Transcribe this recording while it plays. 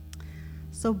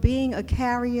So being a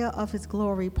carrier of his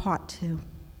glory, part 2.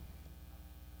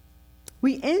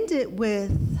 We ended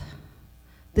with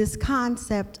this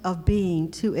concept of being,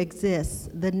 to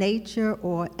exist, the nature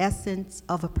or essence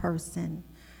of a person.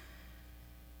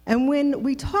 And when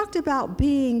we talked about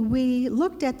being, we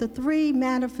looked at the 3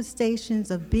 manifestations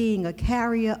of being a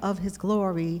carrier of his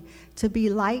glory: to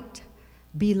be light,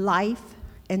 be life,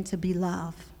 and to be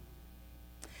love.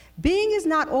 Being is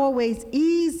not always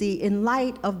easy in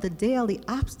light of the daily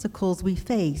obstacles we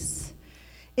face.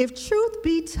 If truth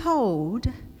be told,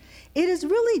 it is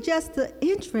really just the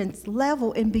entrance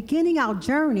level in beginning our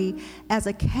journey as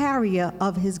a carrier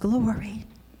of his glory.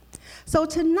 So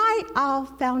tonight, our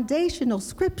foundational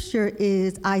scripture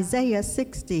is Isaiah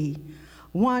 60,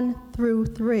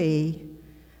 1-3,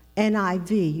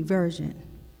 NIV version.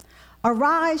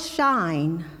 Arise,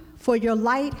 shine, for your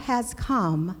light has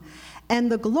come, and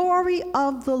the glory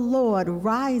of the Lord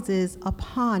rises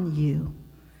upon you.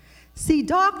 See,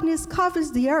 darkness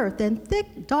covers the earth, and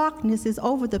thick darkness is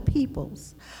over the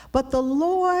peoples. But the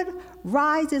Lord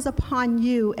rises upon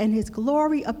you, and his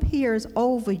glory appears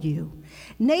over you.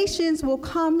 Nations will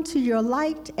come to your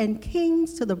light, and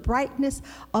kings to the brightness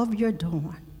of your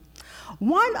dawn.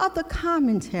 One of the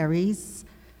commentaries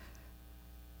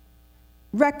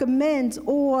recommends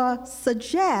or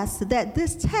suggests that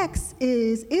this text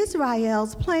is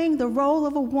Israel's playing the role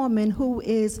of a woman who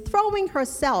is throwing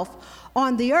herself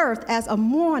on the earth as a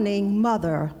mourning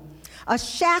mother, a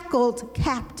shackled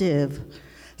captive.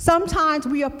 Sometimes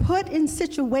we are put in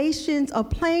situations of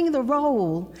playing the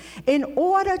role in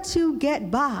order to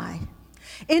get by,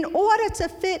 in order to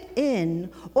fit in,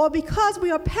 or because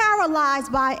we are paralyzed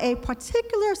by a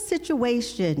particular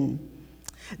situation.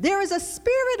 There is a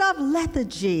spirit of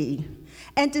lethargy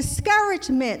and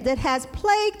discouragement that has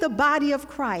plagued the body of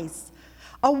Christ,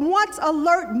 a once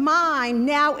alert mind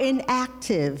now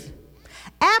inactive.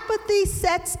 Apathy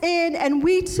sets in, and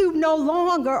we too no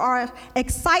longer are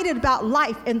excited about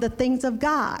life and the things of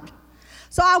God.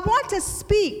 So I want to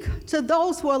speak to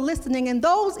those who are listening and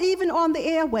those even on the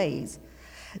airways,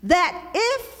 that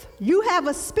if you have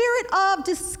a spirit of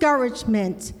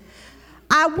discouragement,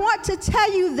 I want to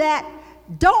tell you that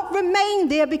don't remain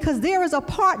there, because there is a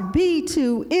part B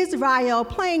to Israel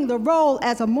playing the role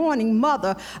as a mourning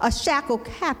mother, a shackled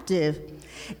captive.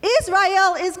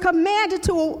 Israel is commanded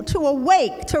to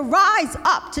awake, to rise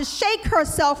up, to shake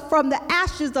herself from the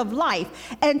ashes of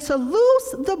life, and to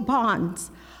loose the bonds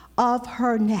of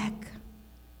her neck.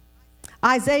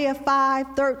 Isaiah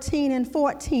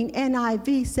 5:13-14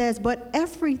 NIV says, "But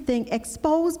everything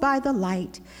exposed by the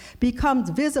light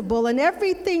becomes visible, and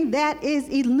everything that is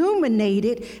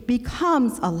illuminated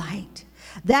becomes a light.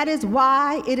 That is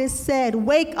why it is said,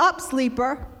 'Wake up,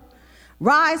 sleeper,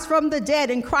 rise from the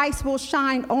dead, and Christ will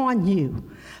shine on you.'"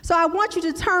 So I want you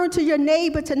to turn to your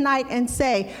neighbor tonight and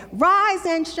say, "Rise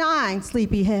and shine,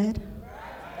 sleepyhead."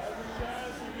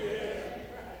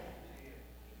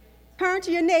 Turn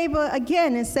to your neighbor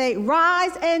again and say,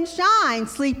 "Rise and shine,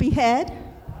 sleepyhead."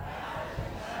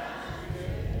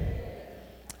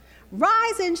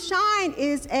 Rise and shine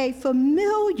is a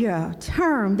familiar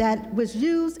term that was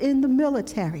used in the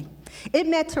military. It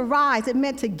meant to rise. It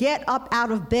meant to get up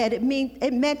out of bed. It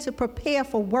meant to prepare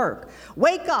for work.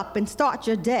 Wake up and start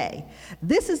your day.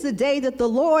 This is the day that the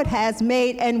Lord has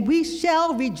made, and we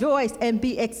shall rejoice and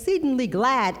be exceedingly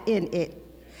glad in it.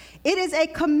 It is a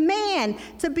command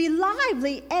to be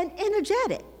lively and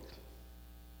energetic.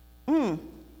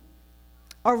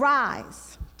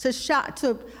 Arise,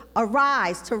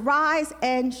 to rise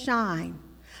and shine.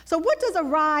 So what does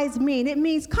arise mean? It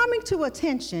means coming to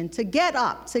attention, to get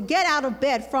up, to get out of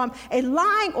bed from a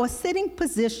lying or sitting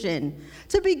position,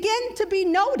 to begin to be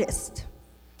noticed,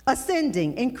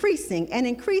 ascending, increasing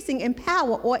in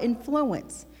power or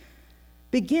influence.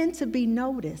 Begin to be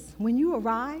noticed. When you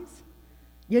arise,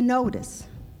 you're noticed.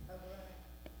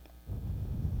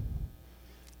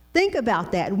 Think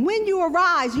about that. When you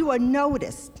arise, you are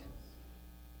noticed.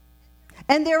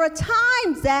 And there are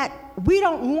times that we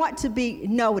don't want to be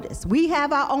noticed. We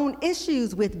have our own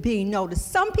issues with being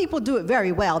noticed. Some people do it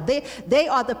very well. They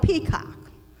are the peacock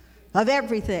of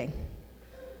everything.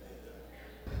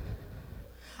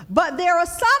 But there are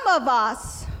some of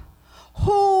us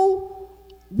who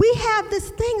we have this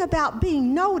thing about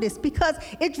being noticed because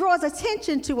it draws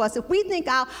attention to us. If we think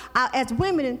as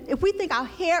women, if we think our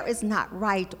hair is not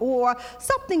right, or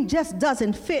something just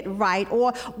doesn't fit right,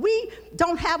 or we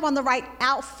don't have on the right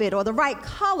outfit or the right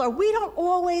color, we don't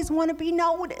always want to be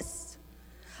noticed.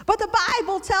 But the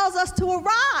Bible tells us to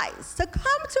arise, to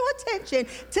come to attention,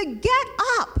 to get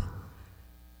up,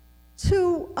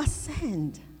 to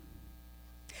ascend.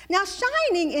 Now,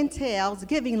 shining entails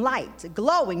giving light,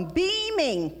 glowing,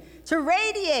 beaming, to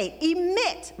radiate,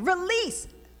 emit, release,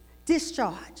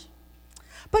 discharge.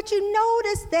 But you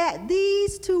notice that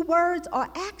these two words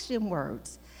are action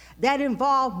words that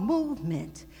involve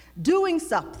movement, doing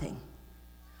something.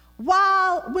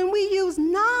 While when we use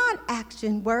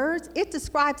non-action words, it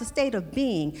describes a state of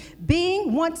being.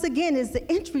 Being, once again, is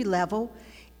the entry level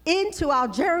into our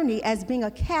journey as being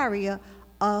a carrier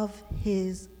of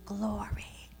his glory.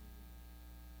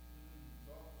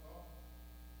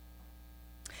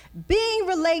 Being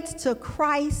relates to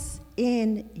Christ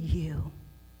in you,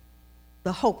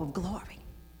 the hope of glory.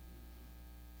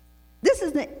 This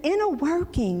is the inner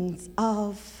workings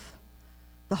of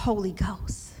the Holy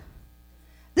Ghost.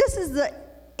 This is the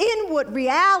inward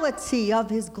reality of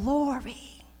his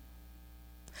glory.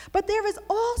 But there is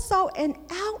also an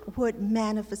outward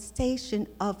manifestation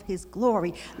of his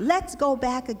glory. Let's go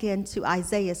back again to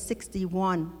Isaiah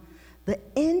 61, the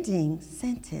ending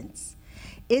sentence.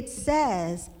 It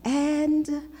says,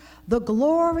 "And the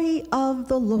glory of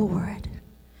the Lord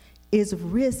is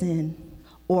risen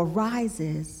or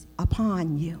rises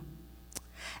upon you."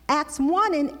 Acts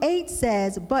 1:8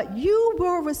 says, "But you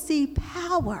will receive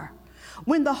power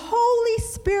when the Holy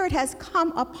Spirit has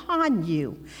come upon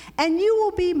you, and you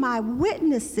will be my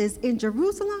witnesses in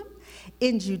Jerusalem,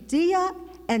 in Judea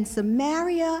and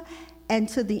Samaria, and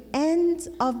to the ends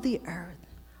of the earth."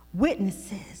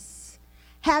 Witnesses,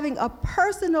 having a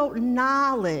personal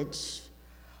knowledge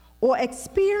or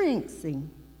experiencing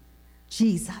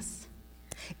Jesus.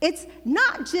 It's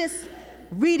not just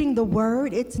reading the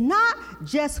word, it's not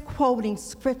just quoting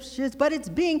scriptures, but it's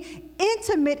being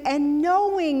intimate and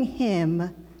knowing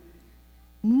him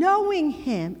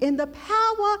in the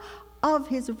power of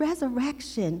his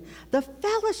resurrection, the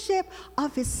fellowship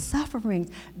of his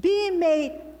sufferings, being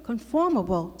made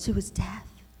conformable to his death.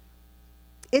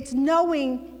 It's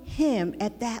knowing him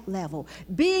at that level,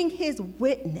 being his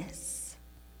witness.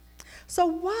 So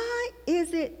why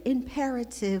is it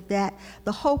imperative that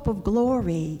the hope of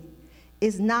glory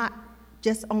is not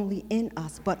just only in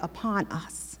us, but upon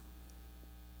us?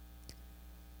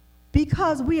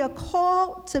 Because we are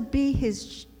called to be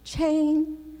his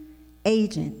change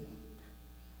agent.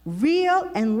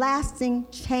 Real and lasting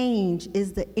change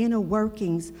is the inner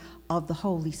workings of the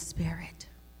Holy Spirit.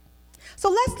 So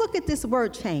let's look at this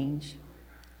word change.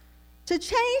 To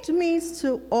change means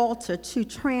to alter, to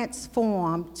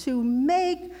transform, to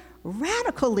make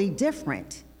radically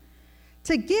different,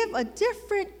 to give a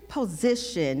different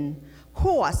position,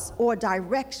 course, or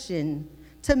direction,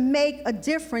 to make a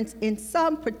difference in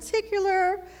some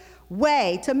particular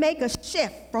way, to make a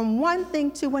shift from one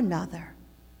thing to another.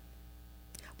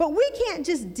 But we can't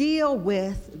just deal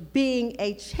with being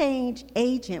a change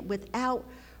agent without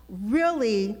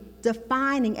really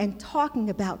defining and talking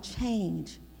about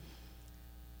change.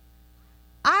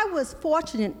 I was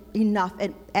fortunate enough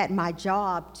at my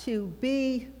job to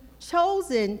be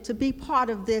chosen to be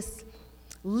part of this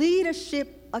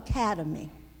leadership academy.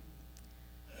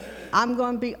 I'm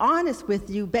going to be honest with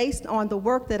you, based on the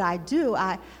work that I do,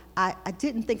 I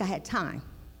didn't think I had time,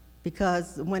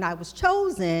 because when I was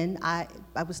chosen, I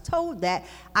was told that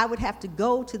I would have to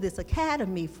go to this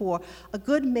academy for a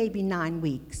good maybe 9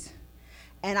 weeks.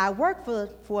 And I work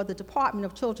for the Department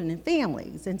of Children and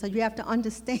Families, and so you have to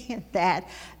understand that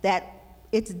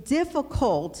it's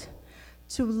difficult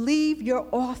to leave your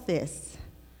office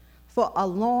for a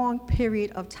long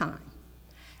period of time.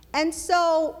 And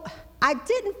so I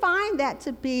didn't find that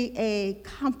to be a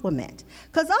compliment,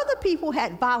 because other people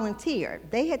had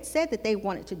volunteered. They had said that they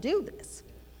wanted to do this.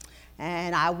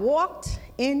 And I walked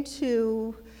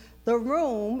into the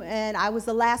room, and I was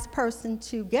the last person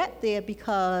to get there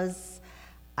because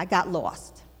I got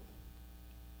lost.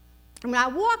 And when I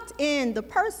walked in, the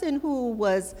person who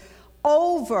was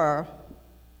over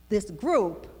this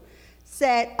group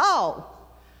said, "Oh,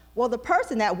 well, the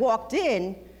person that walked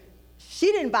in,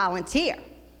 she didn't volunteer.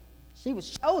 She was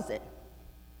chosen."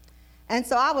 And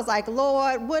so I was like,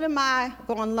 "Lord, what am I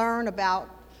going to learn about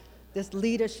this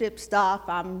leadership stuff?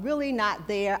 I'm really not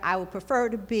there. I would prefer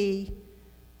to be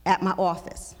at my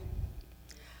office."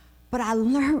 But I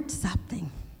learned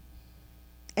something,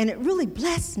 and it really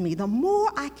blessed me. The more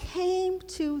I came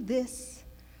to this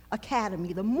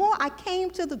academy, the more I came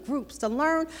to the groups to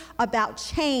learn about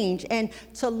change and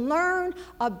to learn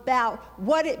about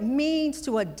what it means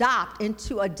to adopt and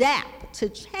to adapt, to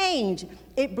change,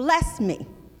 it blessed me.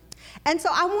 And so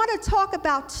I want to talk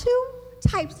about two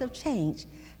types of change: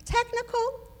 technical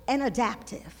and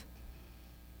adaptive.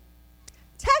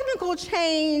 Technical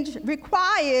change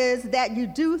requires that you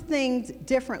do things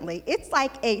differently. It's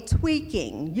like a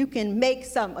tweaking. You can make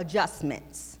some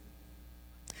adjustments.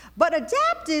 But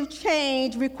adaptive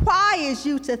change requires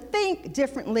you to think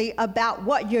differently about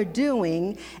what you're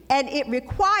doing, and it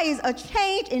requires a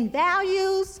change in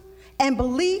values and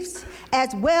beliefs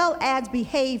as well as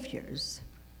behaviors.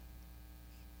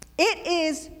 It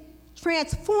is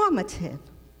transformative.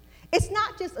 It's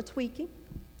not just a tweaking.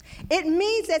 It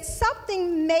means that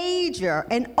something major,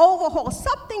 an overhaul,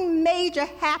 something major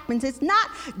happens. It's not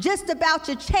just about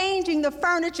you changing the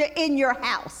furniture in your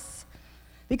house.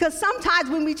 Because sometimes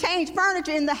when we change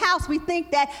furniture in the house, we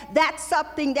think that that's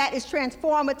something that is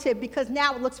transformative because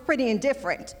now it looks pretty and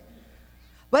different.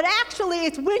 But actually,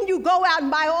 it's when you go out and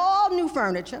buy all new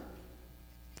furniture,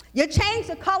 you change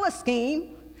the color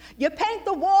scheme, you paint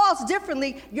the walls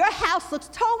differently, your house looks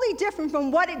totally different from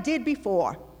what it did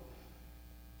before.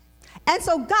 And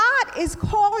so God is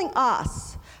calling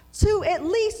us to at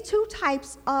least two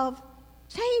types of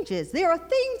changes. There are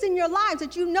things in your lives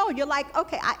that you're like,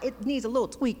 okay, it needs a little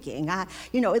tweaking.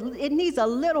 It needs a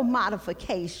little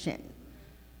modification.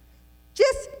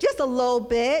 Just a little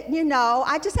bit,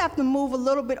 I just have to move a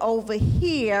little bit over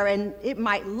here and it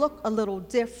might look a little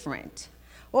different.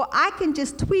 Or I can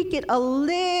just tweak it a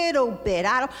little bit.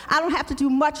 I don't have to do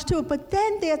much to it. But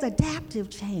then there's adaptive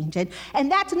change.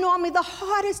 And that's normally the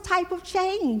hardest type of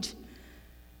change.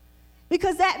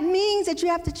 Because that means that you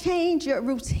have to change your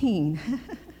routine.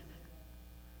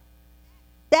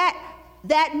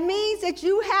 That means that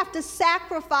you have to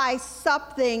sacrifice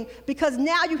something because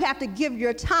now you have to give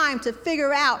your time to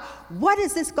figure out what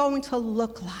is this going to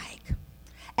look like?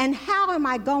 And how am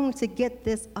I going to get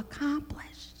this accomplished?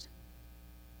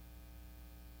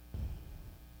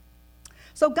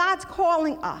 So God's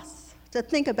calling us to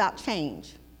think about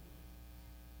change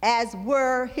as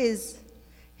we're his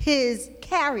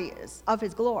carriers of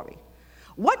his glory.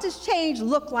 What does change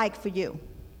look like for you?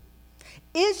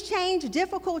 Is change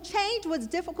difficult? Change was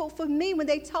difficult for me when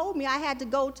they told me I had to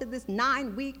go to this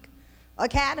 9-week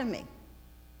academy.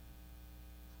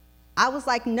 I was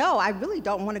like, no, I really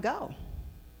don't want to go.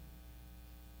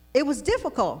 It was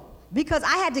difficult because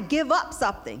I had to give up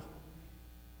something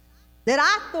that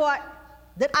I thought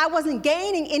that I wasn't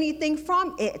gaining anything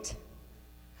from it.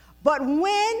 But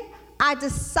when I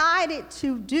decided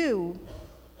to do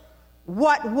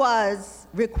what was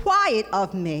required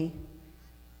of me,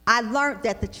 I learned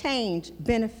that the change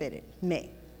benefited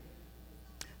me.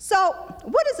 So,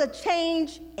 what is a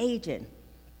change agent?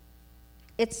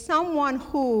 It's someone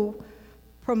who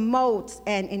promotes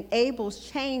and enables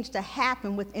change to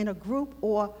happen within a group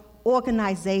or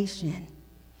organization.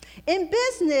 In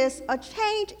business, a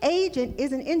change agent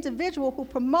is an individual who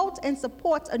promotes and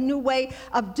supports a new way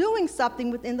of doing something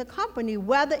within the company,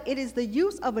 whether it is the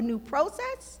use of a new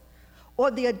process, or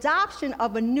the adoption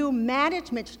of a new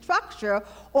management structure,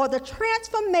 or the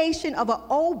transformation of an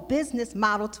old business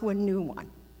model to a new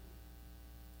one.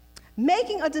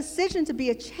 Making a decision to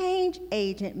be a change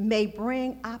agent may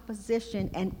bring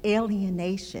opposition and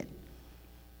alienation.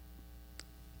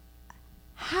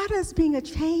 How does being a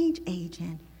change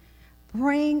agent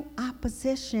bring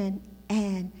opposition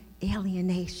and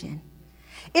alienation?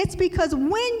 It's because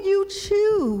when you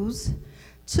choose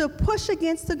to push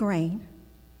against the grain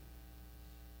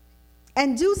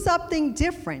and do something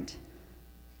different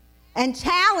and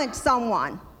challenge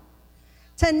someone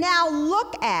to now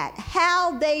look at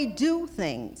how they do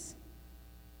things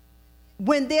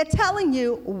when they're telling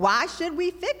you, why should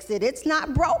we fix it? It's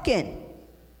not broken.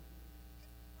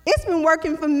 It's been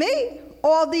working for me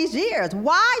all these years.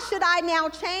 Why should I now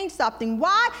change something?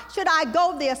 Why should I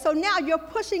go there? So now you're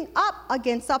pushing up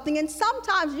against something, and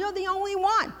sometimes you're the only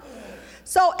one.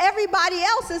 So everybody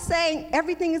else is saying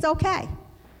everything is okay.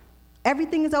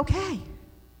 Everything is okay.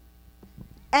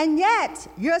 And yet,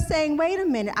 you're saying, wait a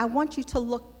minute, I want you to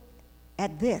look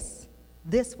at this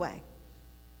way.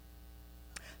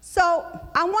 So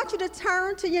I want you to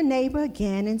turn to your neighbor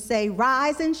again and say,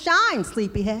 rise and shine,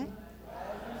 sleepyhead.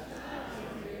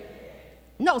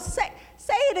 No, say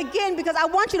it again because I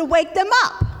want you to wake them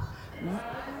up.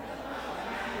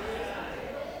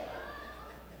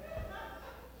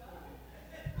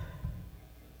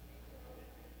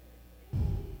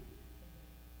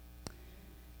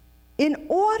 In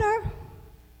order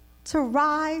to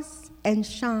rise and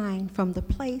shine from the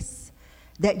place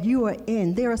that you are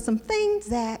in, there are some things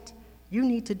that you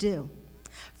need to do.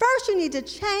 First, you need to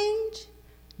change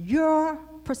your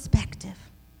perspective.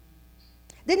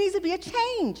 There needs to be a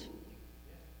change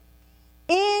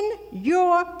in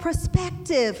your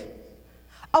perspective,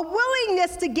 a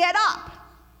willingness to get up.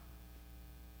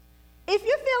 If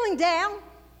you're feeling down,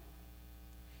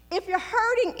 if you're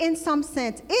hurting in some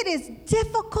sense, it is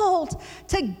difficult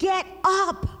to get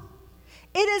up.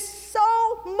 It is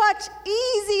so much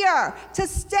easier to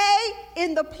stay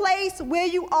in the place where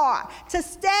you are, to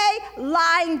stay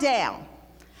lying down.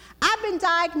 I've been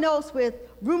diagnosed with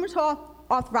rheumatoid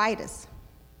arthritis.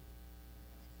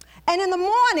 And in the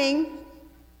morning,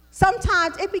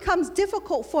 sometimes it becomes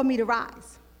difficult for me to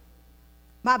rise.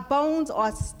 My bones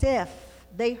are stiff.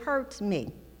 They hurt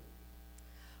me.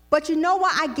 But you know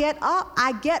why I get up?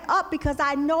 I get up because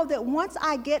I know that once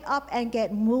I get up and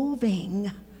get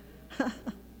moving,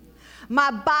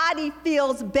 my body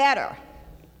feels better.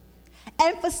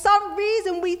 And for some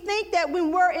reason, we think that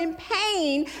when we're in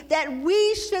pain, that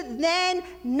we should then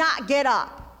not get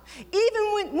up.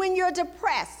 Even when you're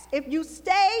depressed, if you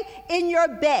stay in your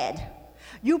bed,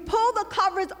 you pull the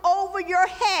covers over your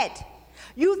head,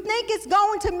 you think it's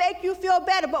going to make you feel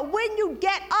better. But when you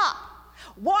get up,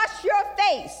 wash your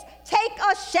face, take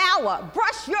a shower,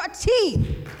 brush your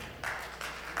teeth,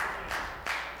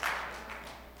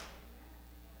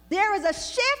 there is a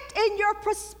shift in your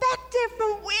perspective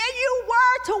from where you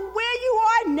were to where you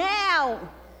are now.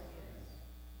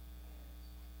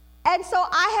 And so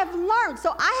I have learned,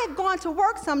 so I have gone to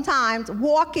work sometimes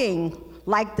walking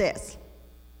like this.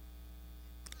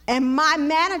 And my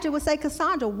manager would say,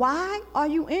 Cassandra, why are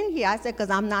you in here? I said, because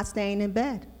I'm not staying in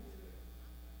bed.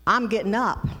 I'm getting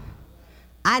up.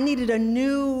 I needed a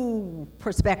new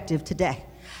perspective today.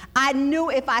 I knew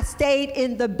if I stayed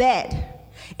in the bed,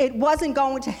 it wasn't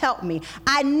going to help me.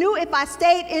 I knew if I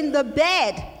stayed in the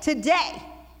bed today,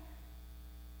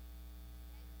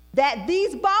 that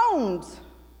these bones,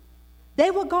 they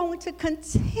were going to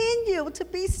continue to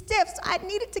be stiff. So I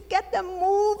needed to get them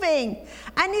moving.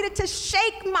 I needed to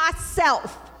shake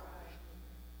myself.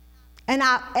 And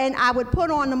I would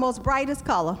put on the most brightest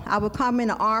color. I would come in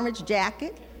an orange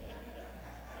jacket.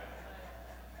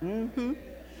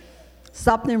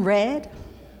 Something red.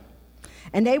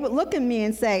 And they would look at me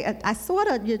and say,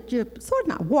 you're sort of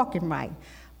not walking right.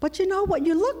 But you know what?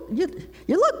 You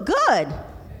look good.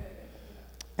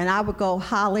 And I would go,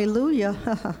 hallelujah.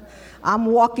 I'm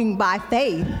walking by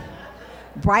faith.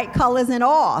 Bright colors and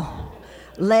all.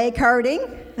 Leg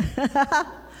hurting,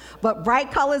 but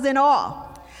bright colors and all.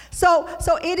 So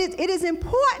it is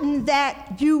important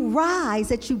that you rise,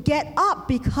 that you get up,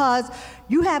 because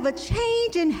you have a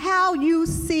change in how you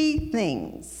see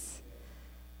things.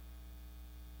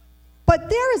 But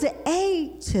there is an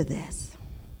aid to this.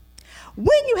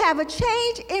 When you have a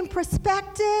change in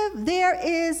perspective, there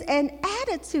is an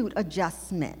attitude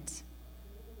adjustment.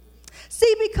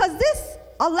 See, because this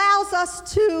allows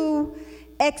us to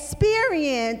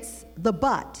experience the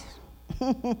but.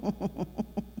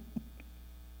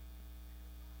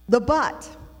 The but.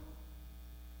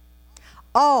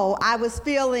 Oh, I was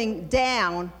feeling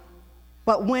down,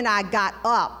 but when I got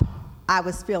up, I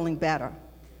was feeling better.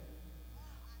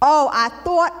 Oh, I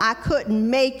thought I couldn't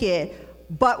make it,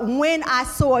 but when I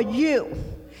saw you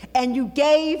and you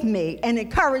gave me an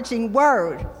encouraging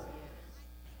word,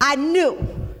 I knew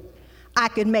I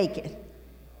could make it.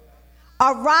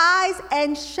 Arise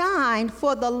and shine,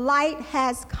 for the light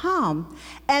has come,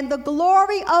 and the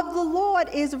glory of the Lord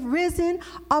is risen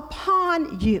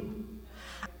upon you.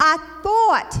 I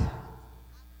thought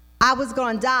I was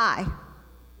going to die,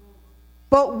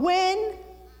 but when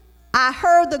I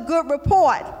heard the good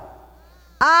report,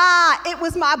 it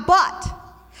was my but.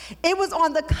 It was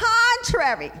on the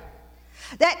contrary,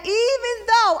 that even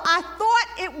though I thought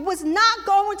it was not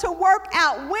going to work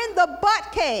out when the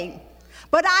but came,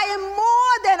 but I am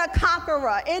more than a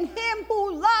conqueror in him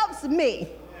who loves me.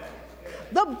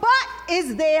 The but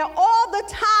is there all the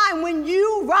time when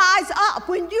you rise up.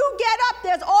 When you get up,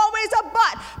 there's always a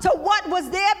but to what was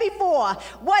there before.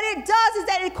 What it does is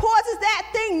that it causes that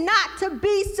thing not to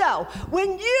be so.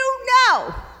 When you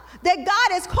know that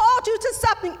God has called you to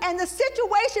something and the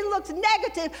situation looks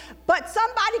negative, but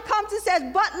somebody comes and says,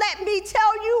 but let me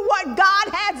tell you what God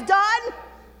has done.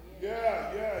 Yeah.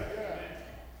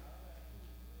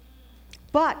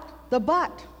 But, the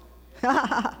but.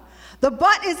 The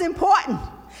but is important.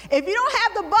 If you don't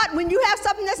have the but, when you have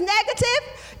something that's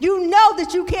negative, you know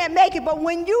that you can't make it. But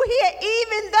when you hear,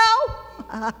 even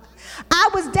though I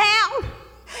was down,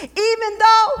 even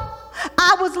though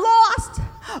I was lost,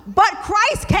 but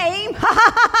Christ came,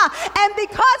 and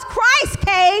because Christ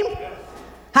came,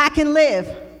 I can live.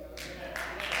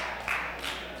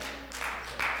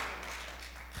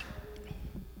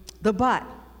 The but.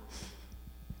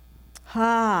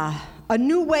 A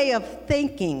new way of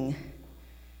thinking.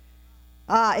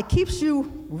 It keeps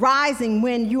you rising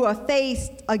when you are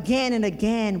faced again and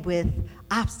again with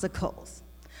obstacles.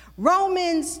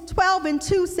 Romans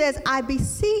 12:2 says, I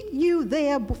beseech you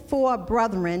therefore,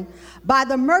 brethren, by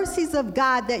the mercies of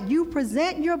God, that you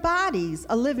present your bodies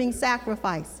a living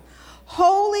sacrifice,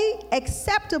 holy,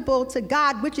 acceptable to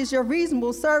God, which is your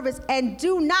reasonable service, and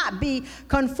do not be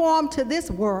conformed to this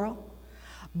world,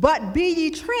 but be ye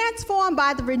transformed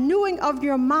by the renewing of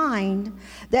your mind,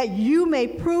 that you may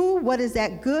prove what is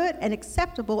that good and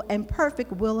acceptable and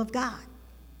perfect will of God.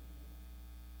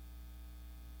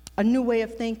 A new way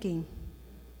of thinking,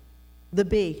 the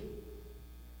B.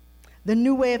 The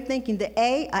new way of thinking, the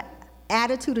A,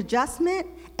 attitude adjustment,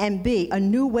 and B, a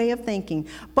new way of thinking.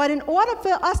 But in order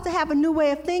for us to have a new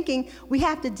way of thinking, we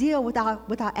have to deal with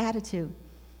our attitude.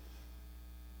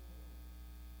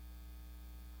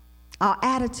 Our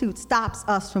attitude stops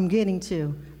us from getting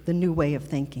to the new way of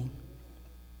thinking.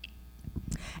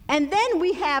 And then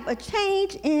we have a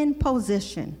change in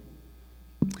position.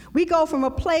 We go from a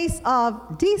place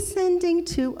of descending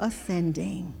to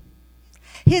ascending.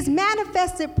 His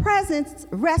manifested presence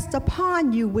rests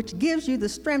upon you, which gives you the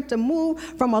strength to move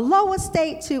from a lower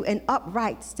state to an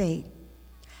upright state.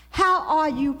 How are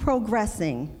you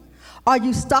progressing? Are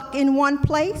you stuck in one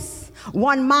place,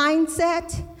 one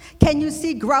mindset? Can you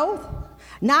see growth?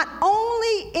 Not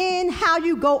only in how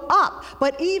you go up,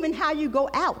 but even how you go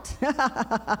out.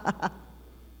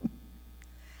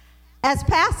 As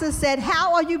Pastor said,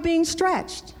 how are you being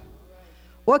stretched?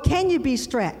 Or can you be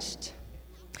stretched?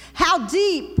 How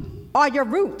deep are your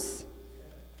roots?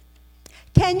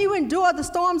 Can you endure the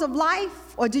storms of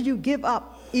life, or do you give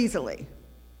up easily?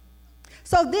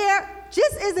 So there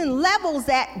just isn't levels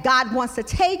that God wants to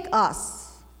take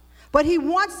us, but he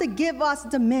wants to give us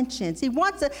dimensions. He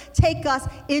wants to take us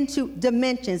into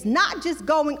dimensions, not just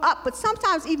going up, but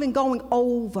sometimes even going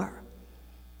over.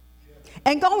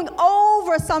 And going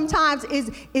over sometimes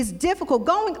is difficult.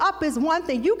 Going up is one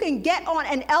thing. You can get on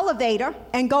an elevator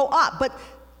and go up, but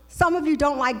some of you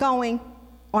don't like going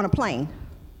on a plane.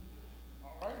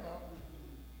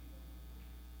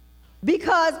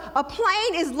 Because a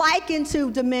plane is likened to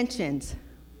dimensions.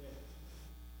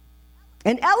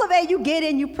 An elevator, you get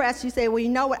in, you press, you say, well, you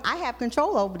know what? I have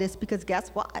control over this, because guess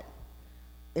what?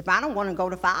 If I don't want to go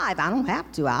to 5, I don't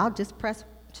have to. I'll just press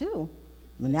 2.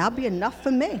 And that'll be enough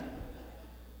for me.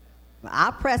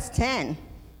 I'll press 10.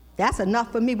 That's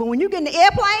enough for me. But when you get in the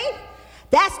airplane,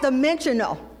 that's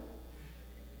dimensional.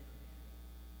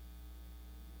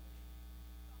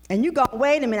 And you go,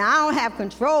 wait a minute, I don't have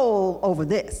control over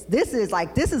this. This is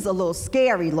a little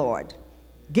scary, Lord.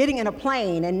 Getting in a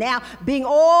plane and now being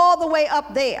all the way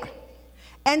up there.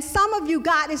 And some of you,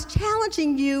 God is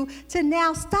challenging you to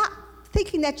now stop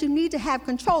thinking that you need to have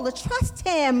control, to trust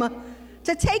him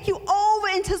to take you over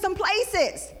into some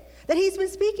places that he's been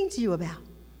speaking to you about.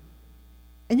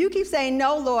 And you keep saying,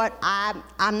 no, Lord,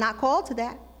 I'm not called to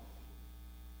that.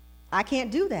 I can't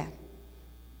do that.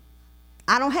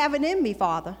 I don't have it in me,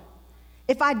 Father.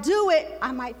 If I do it,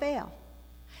 I might fail.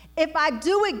 If I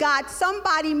do it, God,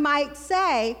 somebody might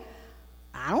say,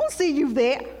 I don't see you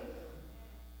there.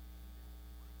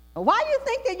 Why do you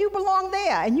think that you belong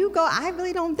there? And you go, I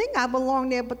really don't think I belong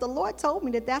there, but the Lord told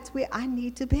me that that's where I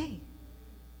need to be.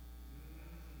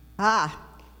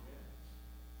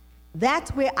 That's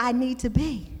where I need to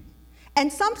be.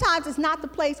 And sometimes it's not the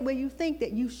place where you think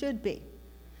that you should be.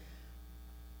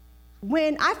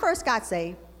 When I first got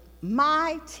saved,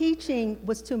 my teaching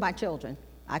was to my children.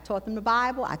 I taught them the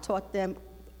Bible. I taught them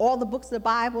all the books of the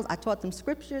Bible. I taught them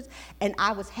scriptures, and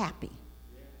I was happy.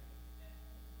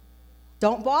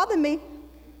 Don't bother me.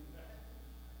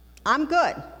 I'm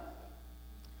good.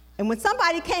 And when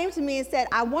somebody came to me and said,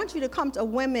 I want you to come to a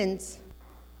women's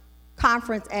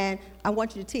conference and I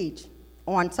want you to teach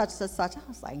on such and such, I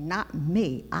was like, not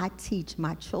me. I teach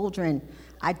my children.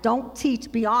 I don't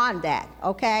teach beyond that,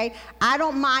 okay? I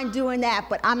don't mind doing that,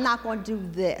 but I'm not going to do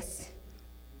this.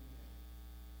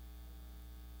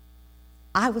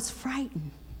 I was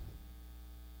frightened.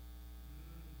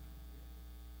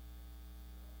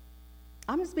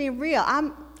 I'm just being real.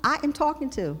 I am talking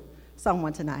to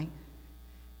someone tonight.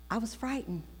 I was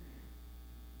frightened.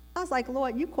 I was like,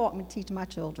 Lord, you called me to teach my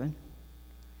children,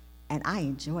 and I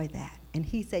enjoy that. And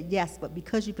he said, yes, but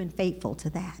because you've been faithful to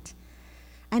that,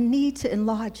 I need to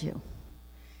enlarge you.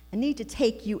 I need to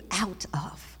take you out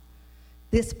of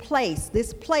this place,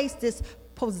 this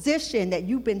position that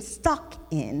you've been stuck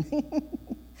in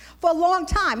for a long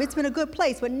time. It's been a good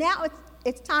place, but now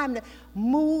it's time to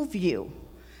move you,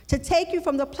 to take you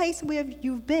from the place where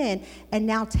you've been and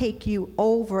now take you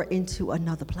over into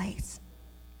another place.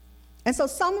 And so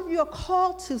some of you are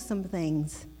called to some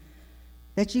things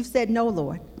that you've said, no,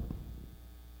 Lord,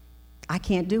 I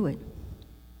can't do it.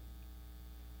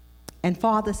 And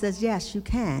Father says, yes, you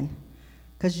can,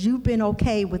 because you've been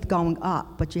okay with going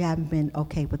up, but you haven't been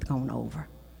okay with going over.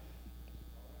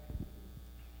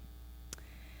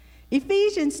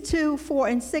 Ephesians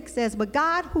 2:4-6 says, but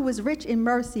God, who is rich in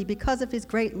mercy because of his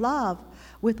great love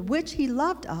with which he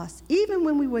loved us, even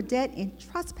when we were dead in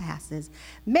trespasses,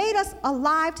 made us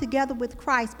alive together with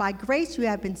Christ. By grace you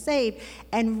have been saved,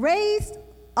 and raised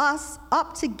us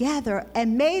up together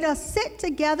and made us sit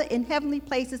together in heavenly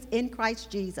places in Christ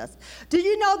Jesus. Do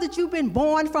you know that you've been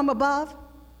born from above?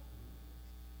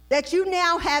 That you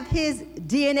now have his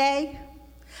DNA?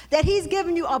 That he's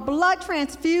given you a blood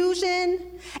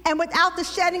transfusion, and without the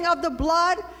shedding of the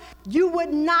blood, you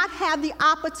would not have the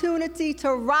opportunity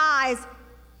to rise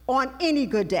on any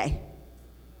good day.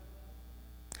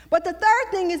 But the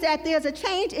third thing is that there's a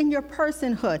change in your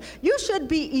personhood. You should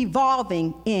be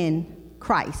evolving in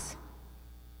Christ.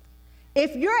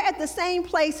 If you're at the same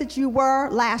place that you were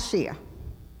last year,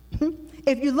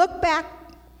 if you look back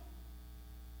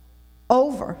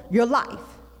over your life,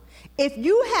 if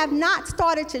you have not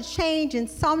started to change in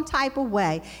some type of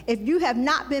way, if you have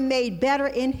not been made better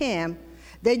in him,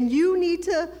 then you need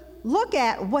to look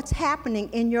at what's happening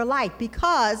in your life,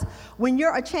 because when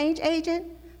you're a change agent,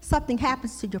 something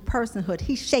happens to your personhood.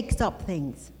 He shakes up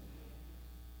things.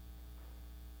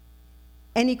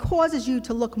 And he causes you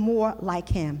to look more like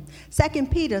him. 2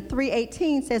 Peter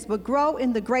 3:18 says, but grow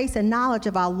in the grace and knowledge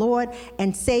of our Lord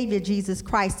and Savior Jesus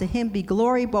Christ. To him be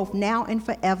glory both now and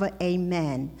forever.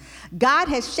 Amen. God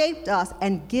has shaped us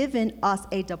and given us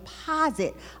a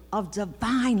deposit of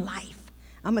divine life.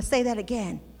 I'm going to say that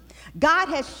again. God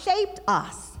has shaped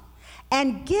us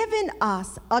and given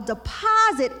us a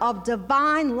deposit of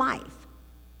divine life.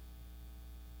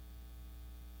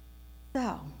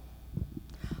 So,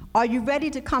 are you ready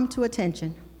to come to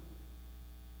attention?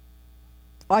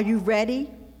 Are you ready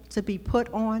to be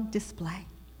put on display?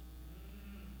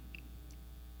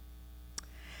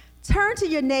 Turn to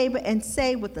your neighbor and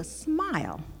say with a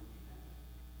smile,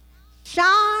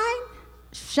 shine,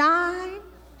 shine,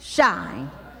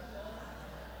 shine.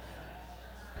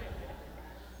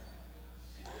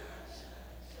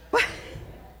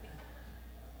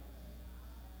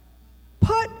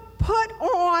 Put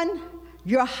on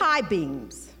your high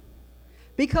beams,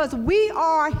 because we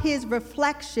are his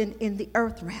reflection in the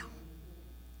earth realm.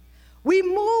 We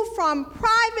move from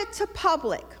private to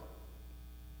public.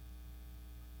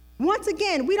 Once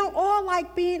again, we don't all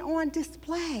like being on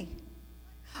display.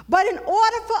 But in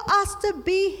order for us to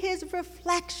be his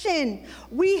reflection,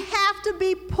 we have to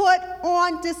be put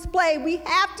on display. We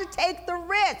have to take the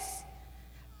risk,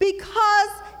 because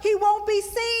he won't be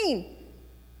seen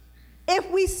if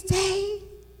we stay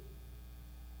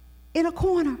in a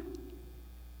corner,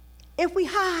 if we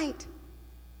hide.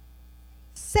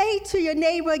 Say to your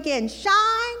neighbor again, shine,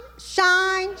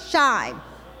 shine, shine.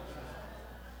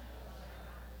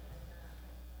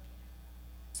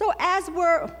 So as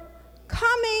we're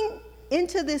coming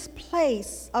into this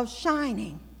place of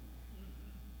shining,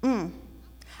 I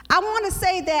want to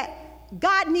say that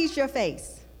God needs your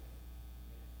face.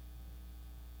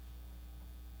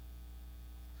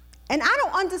 And I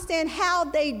don't understand how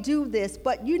they do this,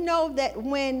 but you know that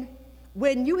when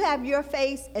you have your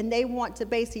face and they want to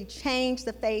basically change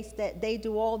the face, that they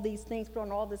do all these things, put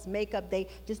on all this makeup, they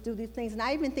just do these things. And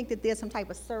I even think that there's some type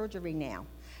of surgery now,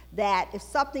 that if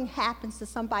something happens to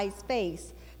somebody's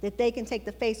face, that they can take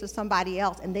the face of somebody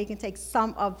else and they can take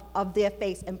some of their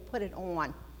face and put it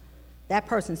on that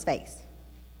person's face.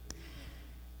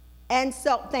 And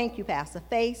so, thank you, Pastor.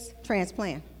 Face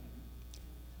transplant.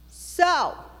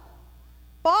 So,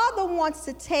 Father wants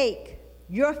to take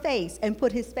your face and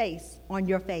put his face on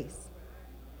your face.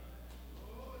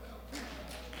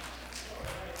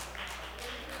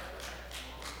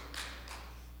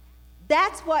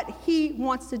 That's what he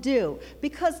wants to do.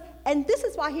 And this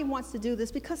is why he wants to do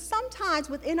this, because sometimes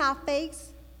within our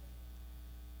face,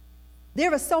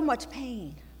 there is so much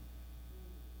pain.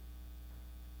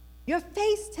 Your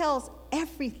face tells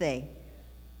everything.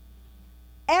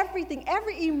 Everything,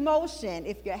 every emotion.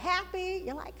 If you're happy,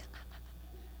 you're like,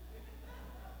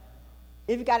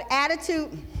 if you got an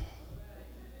attitude,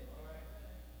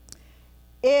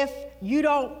 if you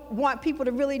don't want people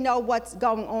to really know what's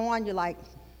going on, you're like,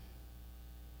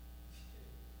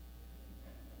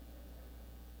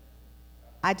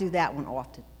 I do that one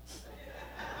often.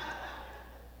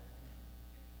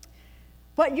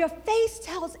 But your face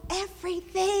tells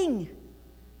everything.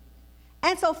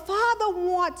 And so Father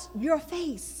wants your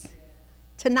face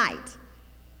tonight.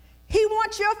 He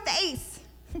wants your face.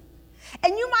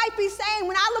 And you might be saying,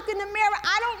 when I look in the mirror,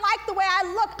 I don't like the way I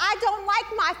look. I don't like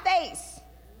my face.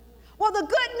 Well, the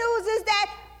good news is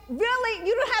that really,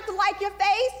 you don't have to like your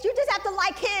face. You just have to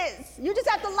like his. You just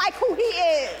have to like who he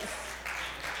is.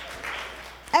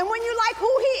 And when you like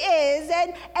who he is,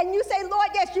 and you say, Lord,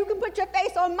 yes, you can put your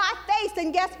face on my face,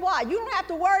 then guess what? You don't have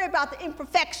to worry about the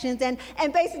imperfections and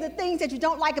basically the things that you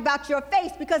don't like about your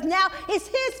face, because now it's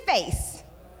his face.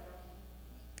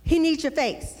 He needs your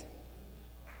face.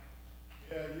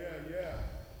 Yeah.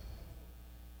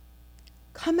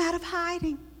 Come out of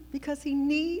hiding because he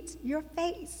needs your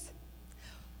face.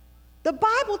 The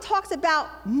Bible talks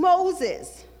about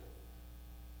Moses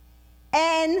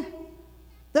and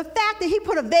the fact that he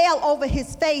put a veil over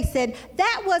his face, and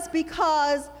that was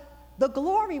because the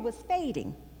glory was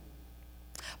fading.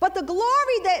 But the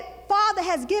glory that Father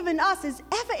has given us is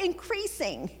ever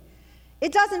increasing.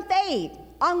 It doesn't fade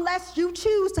unless you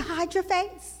choose to hide your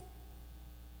face.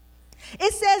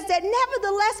 It says that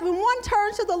nevertheless, when one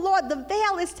turns to the Lord, the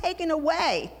veil is taken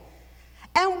away.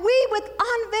 And we with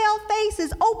unveiled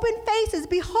faces, open faces,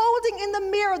 beholding in the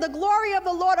mirror the glory of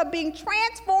the Lord, are being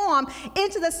transformed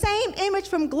into the same image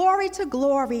from glory to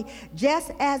glory,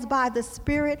 just as by the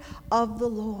Spirit of the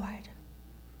Lord.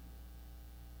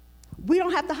 We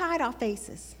don't have to hide our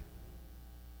faces.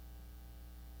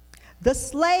 The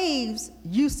slaves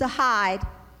used to hide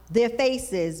their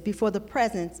faces before the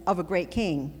presence of a great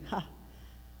king.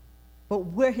 But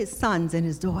we're his sons and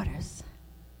his daughters.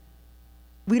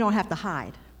 We don't have to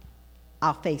hide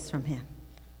our face from him.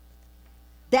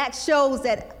 That shows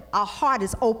that our heart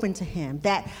is open to him,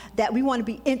 that we want to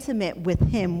be intimate with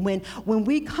him. When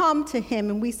we come to him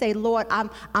and we say, Lord,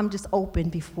 I'm just open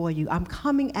before you. I'm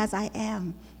coming as I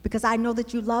am because I know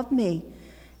that you love me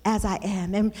as I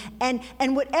am.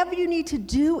 And whatever you need to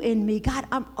do in me, God,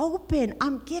 I'm open.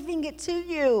 I'm giving it to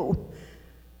you.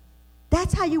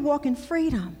 That's how you walk in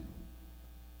freedom.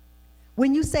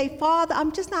 When you say, Father,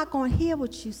 I'm just not going to hear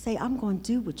what you say. I'm going to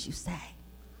do what you say.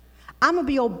 I'm going to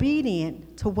be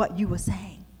obedient to what you were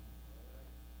saying.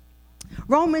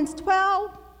 Romans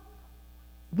 12,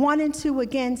 1 and 2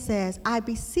 again says, I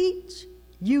beseech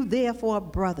you therefore,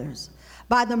 brothers,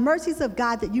 by the mercies of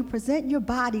God, that you present your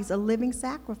bodies a living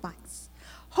sacrifice,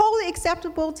 wholly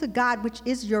acceptable to God, which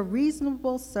is your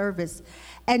reasonable service.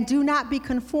 And do not be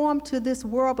conformed to this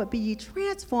world, but be ye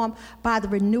transformed by the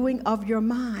renewing of your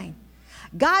mind.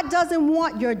 God doesn't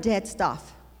want your dead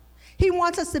stuff. He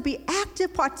wants us to be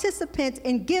active participants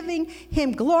in giving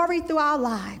him glory through our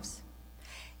lives.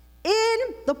 In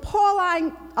the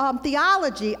Pauline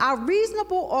theology, our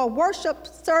reasonable or worship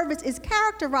service is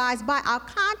characterized by our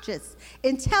conscious,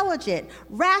 intelligent,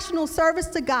 rational service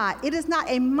to God. It is not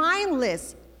a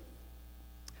mindless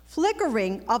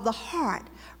flickering of the heart,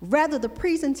 rather the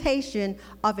presentation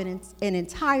of an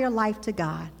entire life to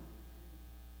God.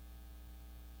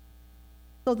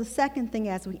 So the second thing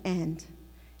as we end,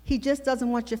 he just doesn't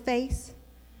want your face,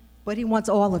 but he wants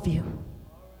all of you.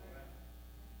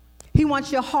 He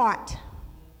wants your heart.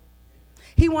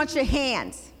 He wants your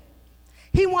hands.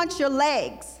 He wants your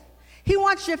legs. He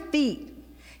wants your feet.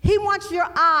 He wants your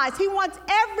eyes. He wants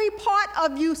every part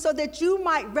of you so that you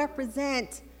might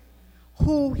represent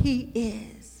who he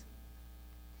is.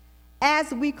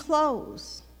 As we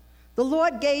close, the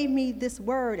Lord gave me this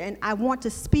word, and I want to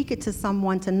speak it to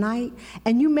someone tonight.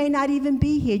 And you may not even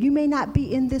be here. You may not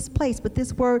be in this place, but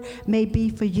this word may be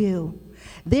for you.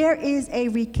 There is a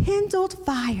rekindled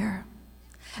fire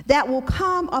that will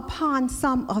come upon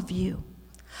some of you.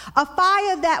 A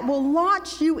fire that will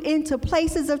launch you into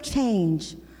places of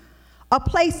change, a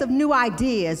place of new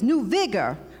ideas, new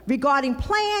vigor regarding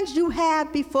plans you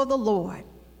have before the Lord.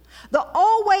 The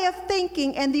old way of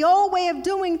thinking and the old way of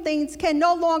doing things can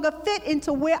no longer fit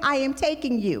into where I am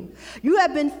taking you. You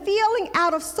have been feeling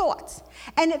out of sorts,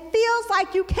 and it feels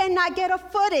like you cannot get a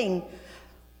footing.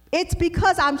 It's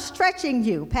because I'm stretching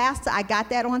you. Pastor, I got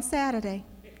that on Saturday.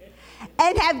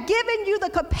 And have given you the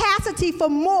capacity for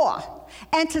more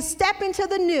and to step into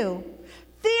the new.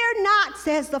 Fear not,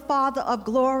 says the Father of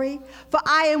glory, for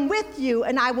I am with you,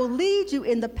 and I will lead you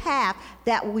in the path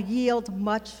that will yield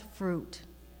much fruit.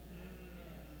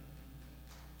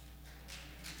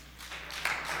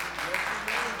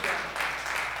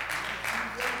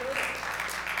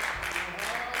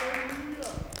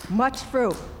 Much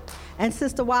fruit. And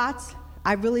Sister Watts,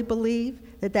 I really believe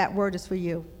that word is for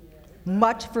you.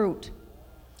 Much fruit.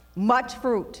 Much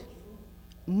fruit.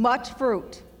 Much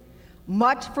fruit.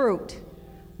 Much fruit.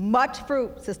 Much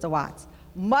fruit, Sister Watts.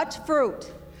 Much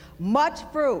fruit. Much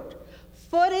fruit.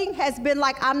 Footing has been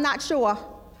like, I'm not sure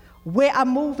where I'm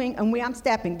moving and where I'm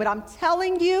stepping, but I'm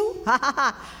telling you,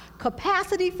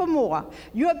 capacity for more.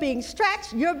 You're being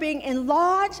stretched, you're being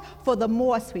enlarged for the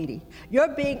more, sweetie.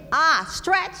 You're being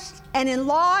stretched and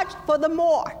enlarged for the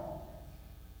more.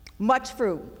 much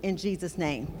fruit in Jesus'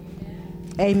 name.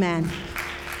 Amen.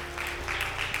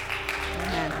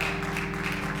 Amen.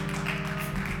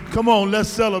 Come on, let's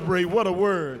celebrate. What a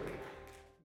word.